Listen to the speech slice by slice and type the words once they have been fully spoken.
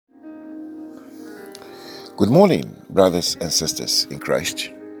Good morning, brothers and sisters in Christ.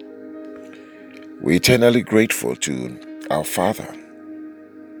 We're eternally grateful to our Father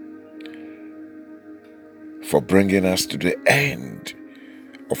for bringing us to the end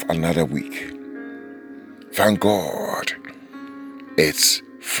of another week. Thank God it's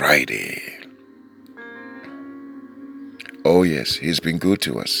Friday. Oh yes, He's been good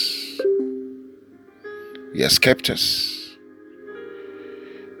to us. He has kept us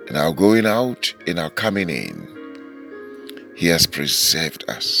in our going out, in our coming in. He has preserved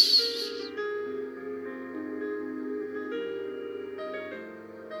us.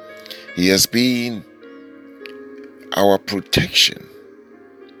 He has been our protection.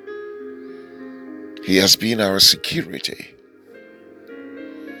 He has been our security.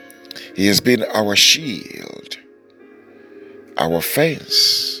 He has been our shield, our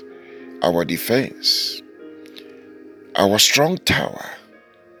fence, our defense, our strong tower,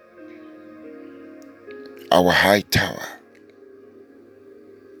 our high tower.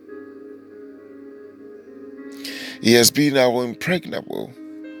 He has been our impregnable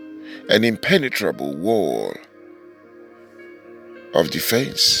and impenetrable wall of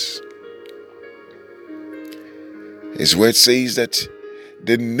defense. His word says that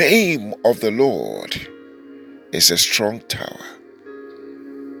the name of the Lord is a strong tower.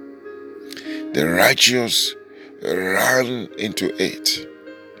 The righteous run into it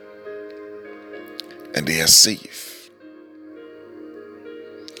and they are safe.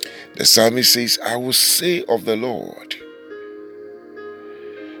 The psalmist says, I will say of the Lord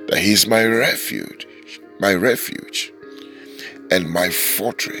that He is my refuge and my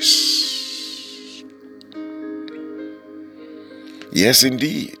fortress. Yes,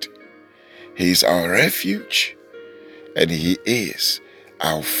 indeed, He is our refuge and He is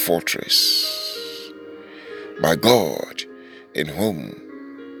our fortress. My God,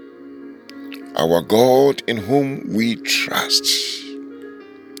 our God in whom we trust.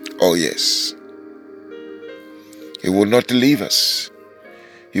 Oh yes, He will not leave us.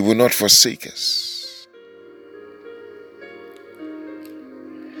 He will not forsake us.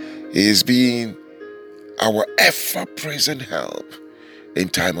 He is being our ever-present help in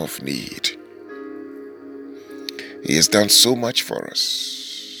time of need. He has done so much for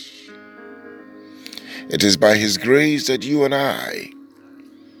us. It is by His grace that you and I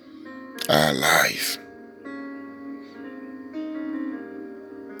are alive.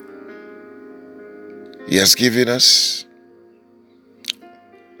 He has given us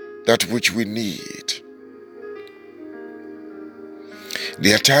that which we need.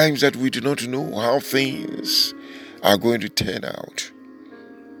 There are times that we do not know how things are going to turn out.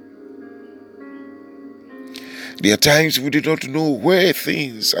 There are times we do not know where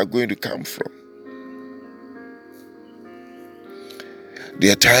things are going to come from.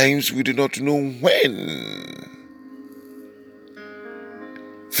 There are times we do not know when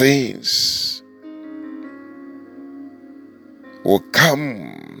things will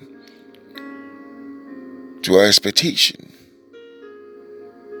come to our expectation.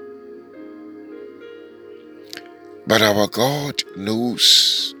 But our God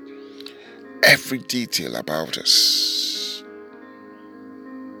knows every detail about us.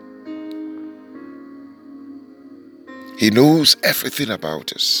 He knows everything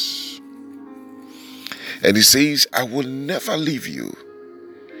about us. And He says, I will never leave you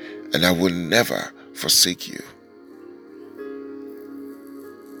and I will never forsake you.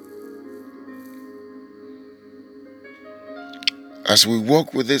 As we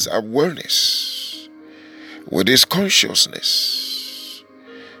walk with this awareness, with this consciousness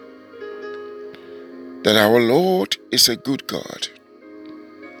that our Lord is a good God.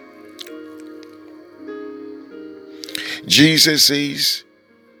 Jesus says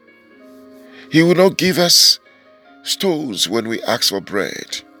He will not give us stones when we ask for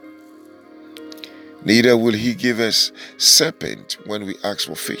bread. Neither will He give us serpent when we ask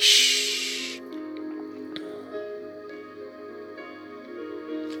for fish.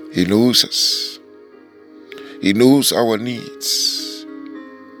 He knows us. He knows our needs.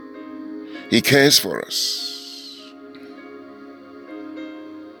 He cares for us.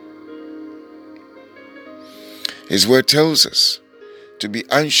 His word tells us to be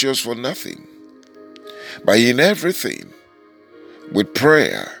anxious for nothing, but in everything, with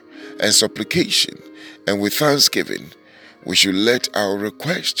prayer and supplication and with thanksgiving, we should let our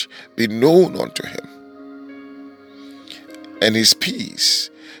request be known unto Him. And His peace,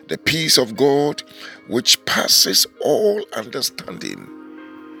 the peace of God, which passes all understanding,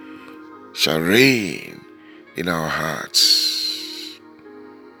 shall reign in our hearts.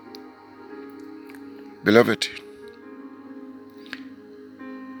 Beloved,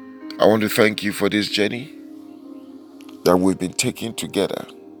 I want to thank you for this journey. that we've been taking together.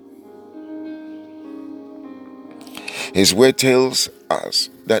 His word tells us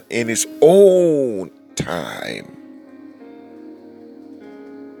that in His own time,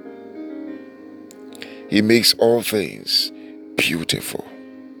 He makes all things beautiful.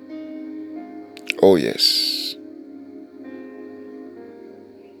 Oh yes.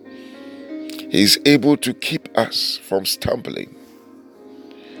 He is able to keep us from stumbling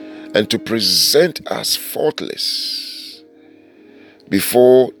and to present us faultless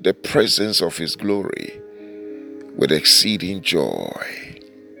before the presence of His glory with exceeding joy.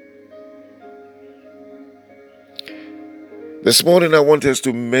 This morning I want us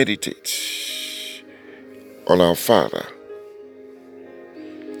to meditate on our Father.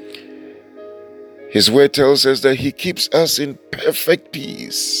 His word tells us that He keeps us in perfect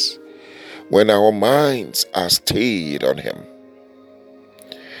peace when our minds are stayed on Him,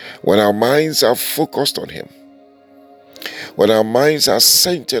 when our minds are focused on Him, when our minds are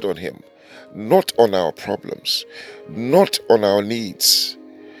centered on Him, not on our problems, not on our needs,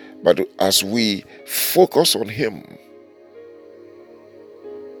 but as we focus on Him,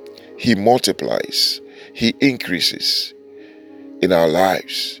 He multiplies, He increases in our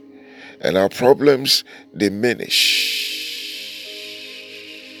lives, and our problems diminish.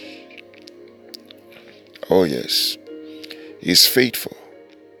 Oh yes, He is faithful.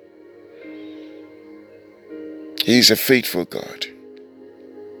 He is a faithful God.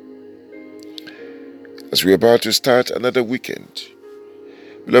 As we're about to start another weekend,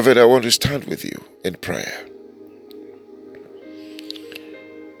 beloved, I want to stand with you in prayer.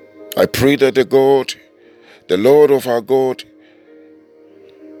 I pray that the Lord of our God,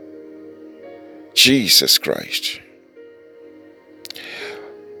 Jesus Christ,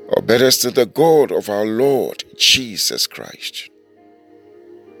 or better still, the God of our Lord Jesus Christ,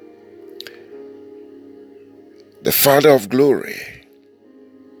 the Father of glory,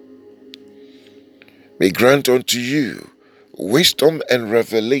 may grant unto you wisdom and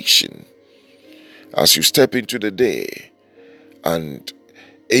revelation as you step into the day and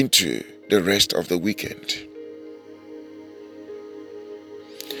into the rest of the weekend.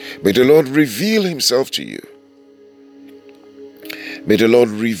 May the Lord reveal Himself to you. May the Lord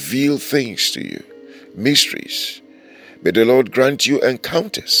reveal things to you, mysteries. May the Lord grant you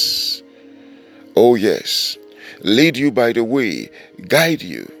encounters. Oh yes, lead you by the way, guide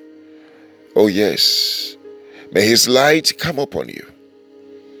you. Oh yes, may His light come upon you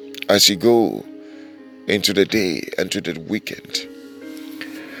as you go into the day and to the weekend.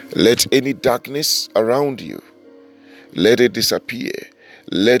 Let any darkness around you, let it disappear.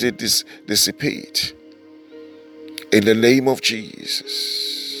 Let it dissipate. In the name of Jesus.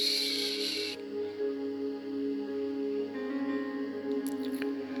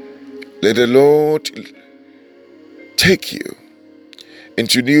 Let the Lord take you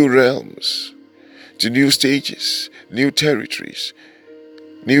into new realms, to new stages, new territories,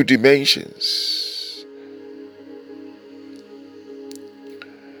 new dimensions.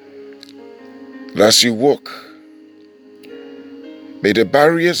 And as you walk, may the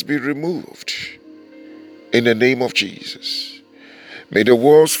barriers be removed in the name of Jesus. May the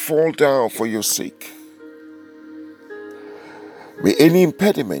walls fall down for your sake. May any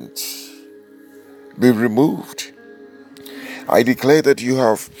impediment be removed. I declare that you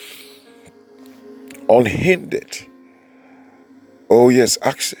have unhindered, oh yes,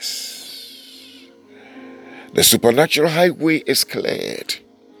 access. The supernatural highway is cleared.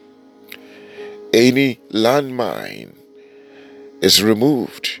 Any landmine is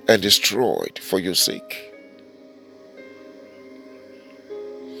removed and destroyed for your sake.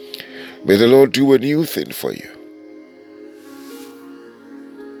 May the Lord do a new thing for you.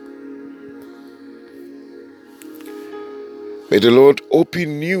 May the Lord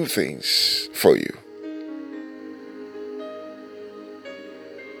open new things for you.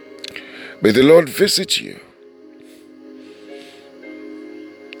 May the Lord visit you.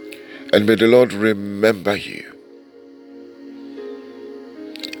 And may the Lord remember you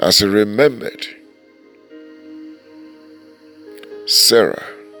as He remembered Sarah,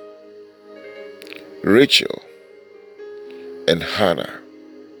 Rachel, and Hannah.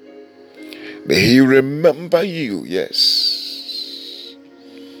 May He remember you, yes.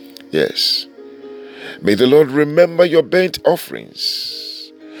 Yes. May the Lord remember your burnt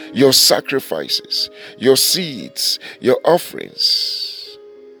offerings, your sacrifices, your seeds, your offerings.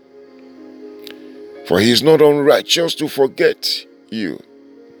 For He is not unrighteous to forget you,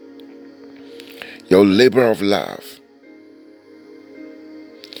 your labor of love.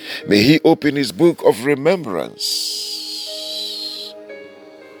 May He open His book of remembrance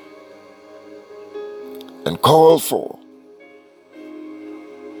and call for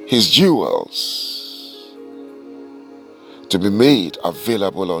his jewels to be made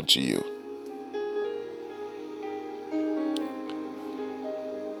available unto you.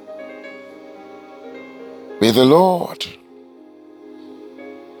 May the Lord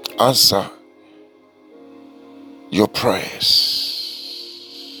answer your prayers.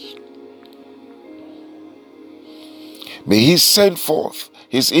 May he send forth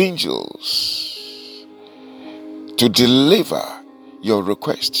his angels to deliver your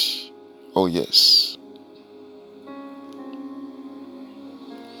requests. Oh yes.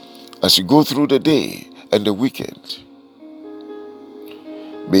 As you go through the day and the weekend,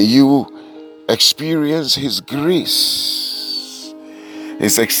 may you experience his grace,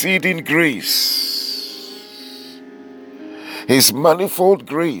 his exceeding grace, his manifold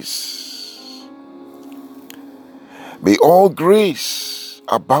grace. May all grace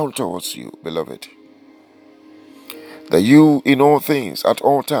abound towards you, beloved, that you in all things at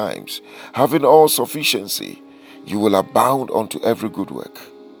all times, having all sufficiency, you will abound unto every good work.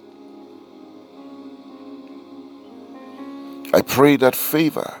 I pray that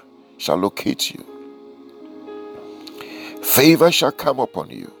favor shall locate you. Favor shall come upon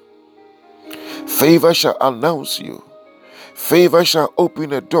you. Favor shall announce you. Favor shall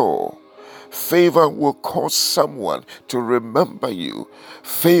open a door. Favor will cause someone to remember you.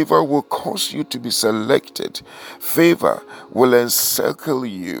 Favor will cause you to be selected. Favor will encircle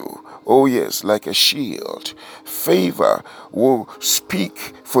you. Oh yes, like a shield. Favor will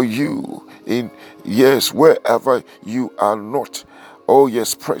speak for you wherever you are not. Oh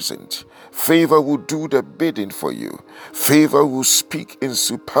yes, present. Favor will do the bidding for you. Favor will speak in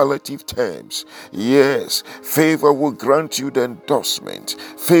superlative terms. Yes, favor will grant you the endorsement.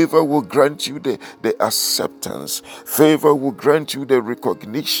 Favor will grant you the acceptance. Favor will grant you the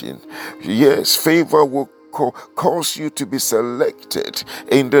recognition. Yes, favor will cause you to be selected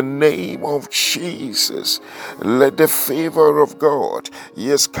in the name of Jesus. Let the favor of God,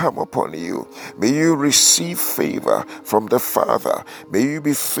 yes, come upon you. May you receive favor from the Father. May you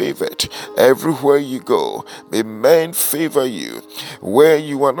be favored everywhere you go. May men favor you. Where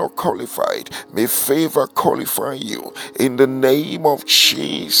you are not qualified, may favor qualify you in the name of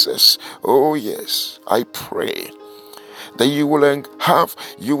Jesus. Oh yes, I pray that you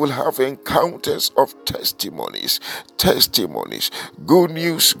will have encounters of testimonies, good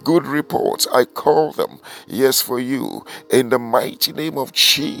news, good reports. I call them, yes, for you in the mighty name of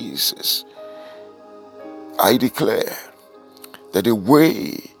Jesus. I declare that a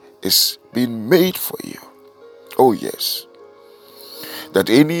way is being made for you. Oh yes, that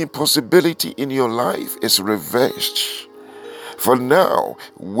any impossibility in your life is reversed. For now,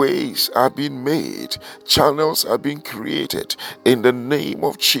 ways are being made, channels are being created in the name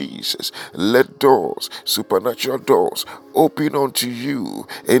of Jesus. Let doors, supernatural doors, open unto you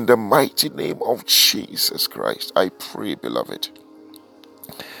in the mighty name of Jesus Christ. I pray, beloved,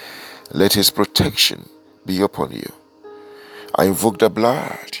 let his protection be upon you. I invoke the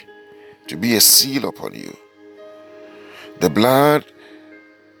blood to be a seal upon you. The blood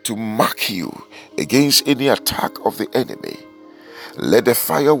to mark you against any attack of the enemy. Let the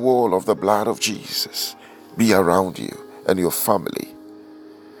firewall of the blood of Jesus be around you and your family.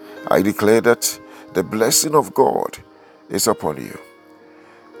 I declare that the blessing of God is upon you,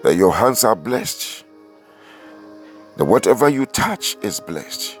 that your hands are blessed, that whatever you touch is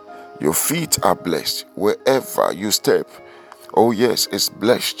blessed, your feet are blessed, wherever you step, oh yes, it's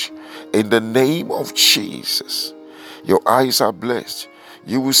blessed in the name of Jesus. Your eyes are blessed.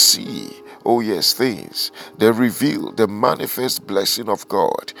 You will see, oh yes, things. They reveal the manifest blessing of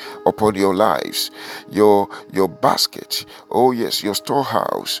God upon your lives. Your basket, oh yes, your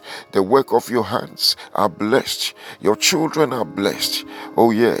storehouse, the work of your hands are blessed. Your children are blessed.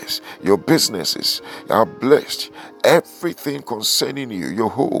 Oh yes, your businesses are blessed. Everything concerning you, your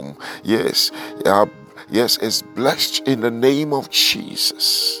home, yes, is blessed in the name of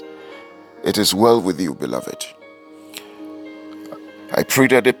Jesus. It is well with you, beloved. I pray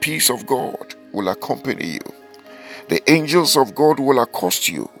that the peace of God will accompany you. The angels of God will accost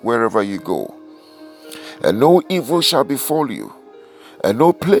you wherever you go. And no evil shall befall you, and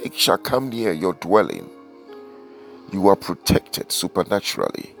no plague shall come near your dwelling. You are protected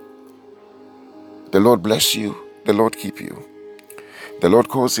supernaturally. The Lord bless you. The Lord keep you. The Lord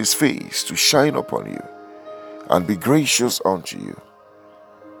cause his face to shine upon you and be gracious unto you.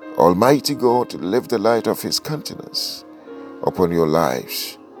 Almighty God, lift the light of his countenance upon your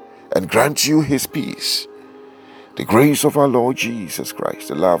lives and grant you his peace. The grace of our Lord Jesus Christ,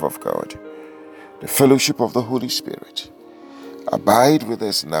 the love of God, the fellowship of the Holy Spirit abide with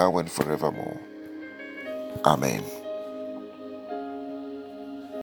us now and forevermore. Amen.